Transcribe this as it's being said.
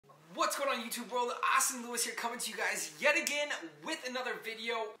going on YouTube world? Austin Lewis here, coming to you guys yet again with another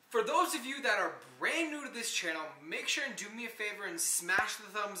video. For those of you that are brand new to this channel, make sure and do me a favor and smash the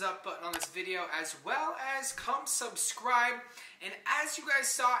thumbs up button on this video, as well as come subscribe. And as you guys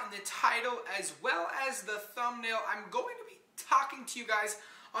saw in the title as well as the thumbnail, I'm going to be talking to you guys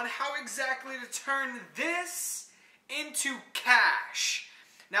on how exactly to turn this into cash.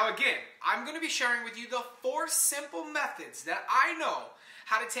 Now again, I'm going to be sharing with you the 4 simple methods that I know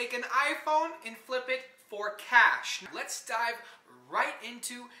how to take an iPhone and flip it for cash. Let's dive right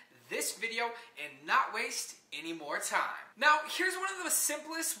into this video and not waste any more time. Now, here's one of the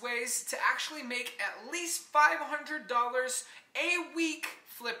simplest ways to actually make at least $500 a week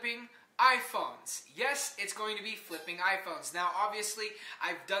flipping iPhones. Yes, it's going to be flipping iPhones. Now, obviously,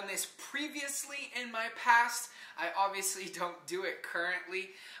 I've done this previously in my past. I obviously don't do it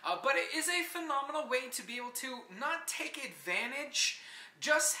currently, but it is a phenomenal way to be able to not take advantage,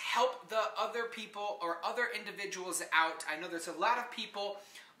 just help the other people or other individuals out. I know there's a lot of people,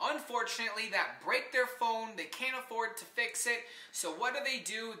 unfortunately, that break their phone. They can't afford to fix it. So what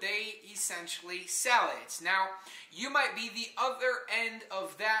do? They essentially sell it. Now, you might be the other end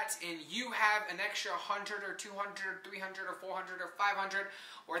of that and you have an extra $100 or $200 or $300 or $400 or $500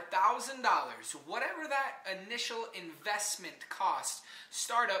 or $1,000, whatever that initial investment cost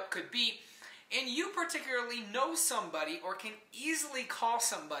startup could be. And you particularly know somebody or can easily call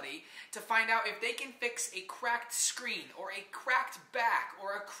somebody to find out if they can fix a cracked screen or a cracked back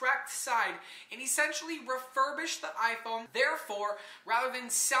or a cracked side and essentially refurbish the iPhone. Therefore, rather than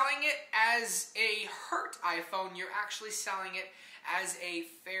selling it as a hurt iPhone, you're actually selling it as a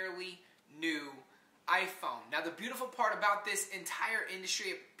fairly new iPhone. Now, the beautiful part about this entire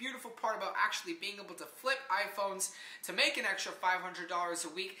industry, a beautiful part about actually being able to flip iPhones to make an extra $500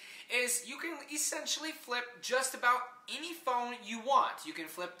 a week is you can essentially flip just about any phone you want. You can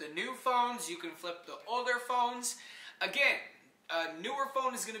flip the new phones, you can flip the older phones. Again, a newer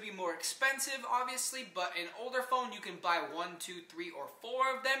phone is going to be more expensive, obviously, but an older phone, you can buy 1, 2, 3, or 4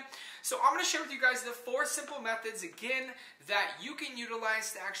 of them. So I'm going to share with you guys the 4 simple methods, again, that you can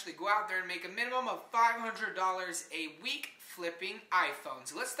utilize to actually go out there and make a minimum of $500 a week flipping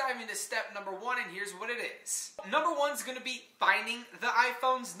iPhones. Let's dive into step number 1, and here's what it is. Number 1 is going to be finding the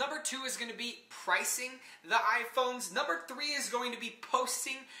iPhones. Number 2 is going to be pricing the iPhones. Number 3 is going to be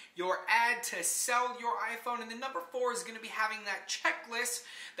posting your ad to sell your iPhone. And then number 4 is going to be having that checklist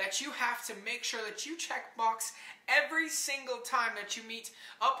that you have to make sure that you check box every single time that you meet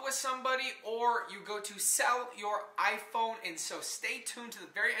up with somebody or you go to sell your iPhone. And so stay tuned to the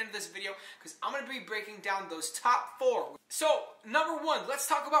very end of this video because I'm going to be breaking down those top 4. So number 1, let's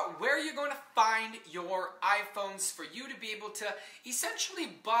talk about where you're going to find your iPhones for you to be able to essentially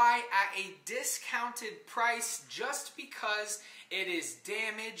buy at a discounted price just because it is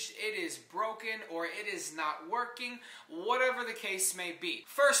damaged, it is broken, or it is not working, whatever the case may be.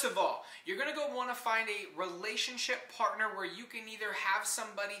 First of all, you're going to go want to find a relationship partner where you can either have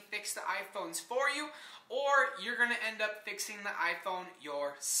somebody fix the iPhones for you, or you're going to end up fixing the iPhone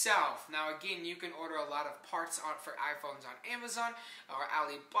yourself. Now again, you can order a lot of parts for iPhones on Amazon or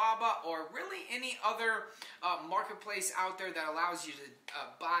Alibaba or really any other marketplace out there that allows you to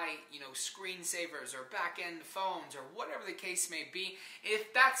buy, screensavers or back-end phones or whatever the case may be.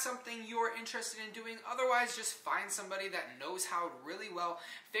 If that's something you're interested in doing, otherwise just find somebody that knows how to really well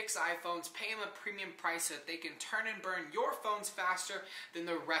fix iPhones, pay them a premium price so that they can turn and burn your phones faster than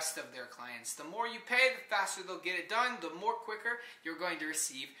the rest of their clients. The more you pay, the faster they'll get it done, the more quicker you're going to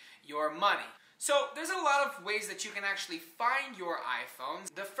receive your money. So there's a lot of ways that you can actually find your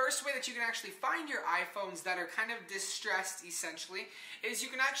iPhones. The first way that you can actually find your iPhones that are kind of distressed, essentially, is you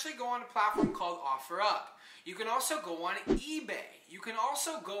can actually go on a platform called OfferUp. You can also go on eBay. You can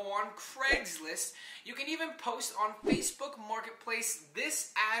also go on Craigslist. You can even post on Facebook Marketplace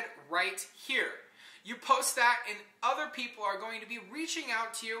this ad right here. You post that and other people are going to be reaching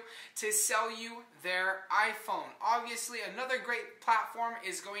out to you to sell you their iPhone. Obviously, another great platform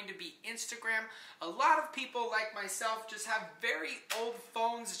is going to be Instagram. A lot of people like myself just have very old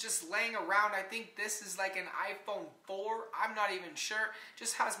phones just laying around. I think this is like an iPhone 4. I'm not even sure.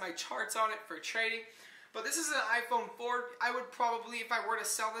 Just has my charts on it for trading. But this is an iPhone 4. I would probably, if I were to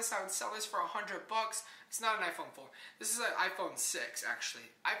sell this, I would sell this for $100. It's not an iPhone 4. This is an iPhone 6, actually.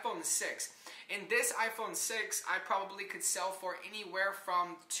 iPhone 6. And this iPhone 6, I probably could sell for anywhere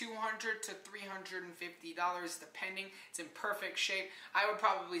from $200 to $350, depending. It's in perfect shape. I would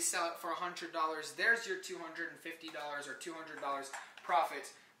probably sell it for $100. There's your $250 or $200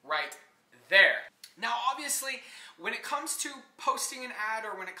 profit right there. Now, obviously, when it comes to posting an ad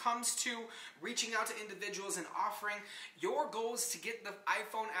or when it comes to reaching out to individuals and offering, your goal is to get the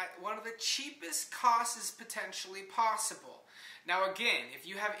iPhone at one of the cheapest costs potentially possible. Now, again, if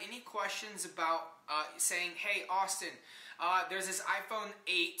you have any questions about saying, hey, Austin, there's this iPhone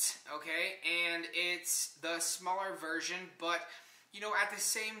 8, okay, and it's the smaller version, but you know, at the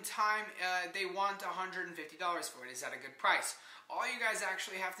same time, they want $150 for it. Is that a good price? All you guys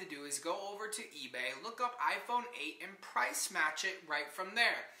actually have to do is go over to eBay, look up iPhone 8 and price match it right from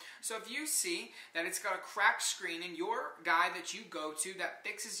there. So if you see that it's got a cracked screen and your guy that you go to that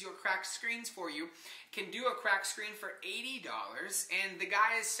fixes your cracked screens for you can do a cracked screen for $80 and the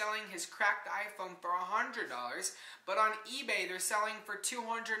guy is selling his cracked iPhone for $100, but on eBay they're selling for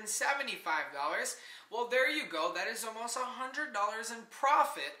 $275, well, there you go. That is almost $100 in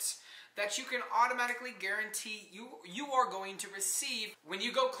profit that you can automatically guarantee you are going to receive when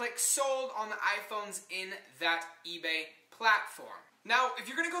you go click sold on the iPhones in that eBay platform. Now, if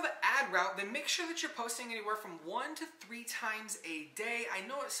you're going to go the ad route, then make sure that you're posting anywhere from 1 to 3 times a day. I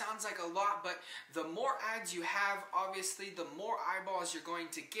know it sounds like a lot, but the more ads you have, obviously, the more eyeballs you're going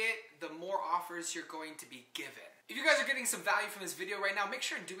to get, the more offers you're going to be given. If you guys are getting some value from this video right now, make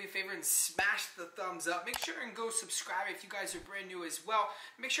sure and do me a favor and smash the thumbs up. Make sure and go subscribe if you guys are brand new as well.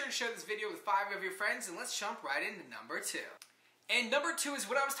 Make sure to share this video with 5 of your friends, and let's jump right into number 2. And number 2 is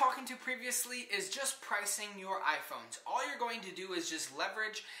what I was talking to previously, is just pricing your iPhones. All you're going to do is just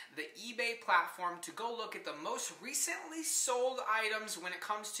leverage the eBay platform to go look at the most recently sold items when it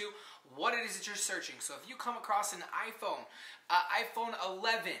comes to what it is that you're searching. So if you come across an iPhone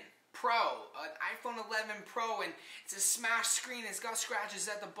 11 Pro, an iPhone 11 Pro, and it's a smashed screen, it's got scratches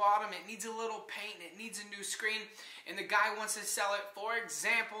at the bottom, it needs a little paint, it needs a new screen, and the guy wants to sell it, for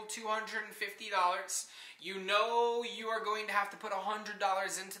example, $250, you know you are going to have to put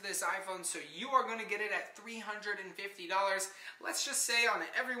 $100 into this iPhone, so you are going to get it at $350. Let's just say on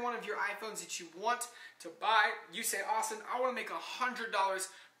every one of your iPhones that you want to buy, you say, Austin, I want to make $100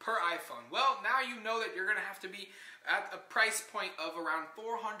 per iPhone. Well, now you know that you're going to have to be at a price point of around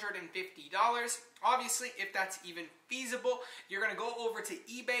 $450. Obviously, if that's even feasible, you're going to go over to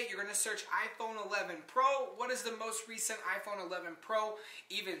eBay, you're going to search iPhone 11 Pro. What does the most recent iPhone 11 Pro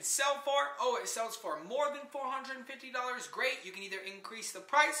even sell for? Oh, it sells for more than $450. Great, you can either increase the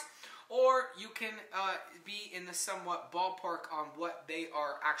price or you can be in the somewhat ballpark on what they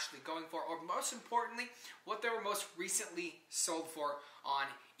are actually going for, or most importantly, what they were most recently sold for on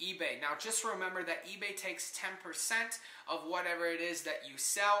eBay. Now, just remember that eBay takes 10% of whatever it is that you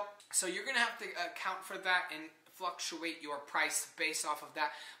sell, so you're going to have to account for that and fluctuate your price based off of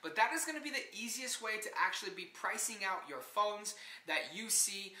that. But that is going to be the easiest way to actually be pricing out your phones that you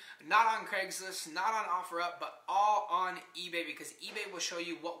see, not on Craigslist, not on OfferUp, but all on eBay, because eBay will show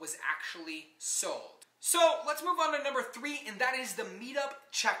you what was actually sold. So let's move on to number 3, and that is the meetup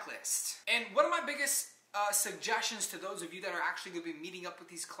checklist. And one of my biggest suggestions to those of you that are actually going to be meeting up with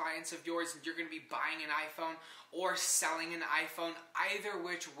these clients of yours and you're going to be buying an iPhone or selling an iPhone, either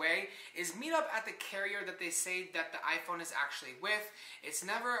which way, is meet up at the carrier that they say that the iPhone is actually with. It's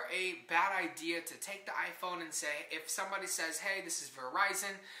never a bad idea to take the iPhone and say, if somebody says, hey, this is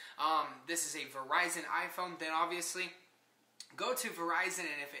Verizon, this is a Verizon iPhone, then obviously go to Verizon,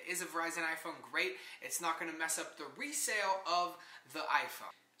 and if it is a Verizon iPhone, great. It's not going to mess up the resale of the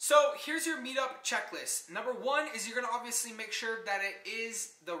iPhone. So here's your meetup checklist. Number 1 is you're going to obviously make sure that it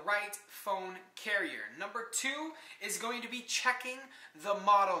is the right phone carrier. Number 2 is going to be checking the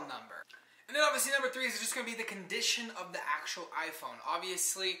model number. And then obviously number 3 is just going to be the condition of the actual iPhone.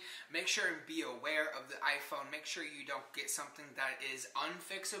 Obviously, make sure and be aware of the iPhone. Make sure you don't get something that is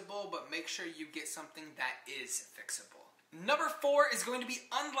unfixable, but make sure you get something that is fixable. Number 4 is going to be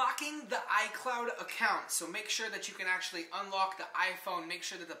unlocking the iCloud account. So make sure that you can actually unlock the iPhone, make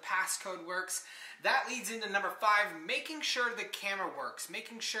sure that the passcode works. That leads into number 5, making sure the camera works.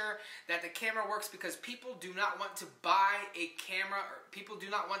 Making sure that the camera works, because people do not want to buy a camera, or people do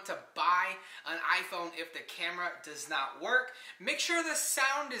not want to buy an iPhone if the camera does not work. Make sure the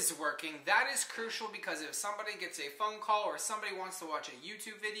sound is working. That is crucial, because if somebody gets a phone call, or somebody wants to watch a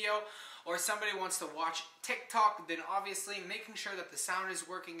YouTube video, or somebody wants to watch TikTok, then obviously making sure that the sound is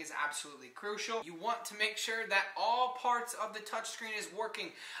working is absolutely crucial. You want to make sure that all parts of the touchscreen is working.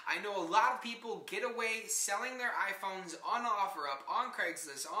 I know a lot of people get away selling their iPhones on OfferUp, on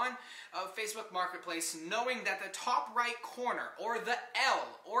Craigslist, on Facebook Marketplace, knowing that the top right corner, or the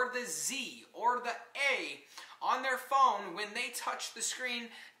L, or the Z, or the A on their phone when they touch the screen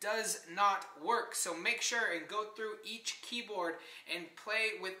does not work. So make sure and go through each keyboard and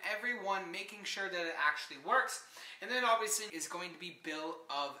play with every one, making sure that it actually works. And then obviously is going to be bill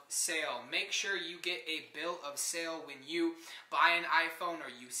of sale. Make sure you get a bill of sale when you buy an iPhone or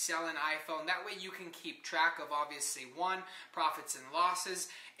you sell an iPhone. That way you can keep track of obviously one, profits and losses,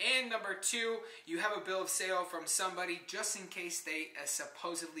 and number two, you have a bill of sale from somebody just in case they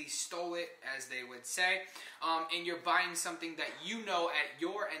supposedly stole it, as they would say, and you're buying something that you know at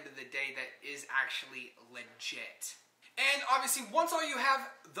your end of the day that is actually legit. And obviously, once all you have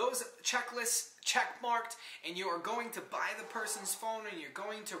those checklists check-marked and you are going to buy the person's phone and you're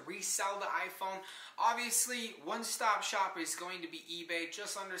going to resell the iPhone, obviously, one-stop shop is going to be eBay.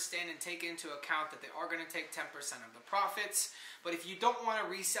 Just understand and take into account that they are going to take 10% of the profits. But if you don't want to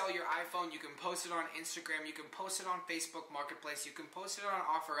resell your iPhone, you can post it on Instagram, you can post it on Facebook Marketplace, you can post it on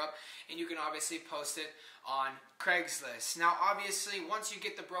OfferUp, and you can obviously post it on Craigslist. Now, obviously, once you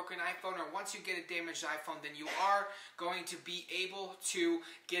get the broken iPhone or once you get a damaged iPhone, then you are going to be able to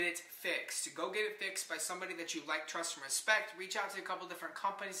get it fixed. Go get it fixed by somebody that you like, trust, and respect. Reach out to a couple different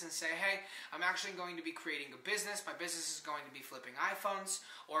companies and say, hey, I'm actually going to be creating a business. My business is going to be flipping iPhones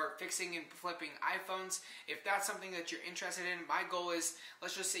or fixing and flipping iPhones. If that's something that you're interested in, my goal is,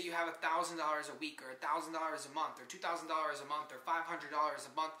 let's just say you have $1,000 a week or $1,000 a month or $2,000 a month or $500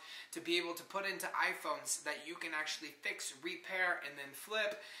 a month to be able to put into iPhones that you can actually fix, repair, and then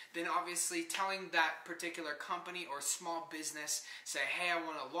flip. Then obviously telling that particular company or small business, say, hey, I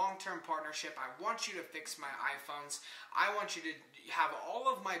want a long-term partnership. I want you to fix my iPhones. I want you to have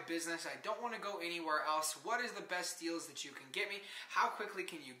all of my business. I don't want to go anywhere else. What is the best deals that you can get me? How quickly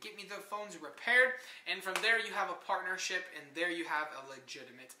can you get me the phones repaired? And from there you have a partnership, and there you have a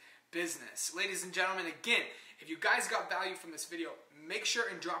legitimate business. Ladies and gentlemen, again, if you guys got value from this video, make sure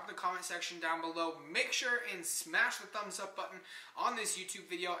and drop in the comment section down below. Make sure and smash the thumbs up button on this YouTube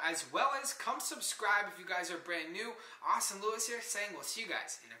video, as well as come subscribe if you guys are brand new. Austin Lewis here saying we'll see you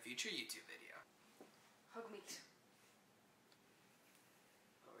guys in a future YouTube video. Hug meat.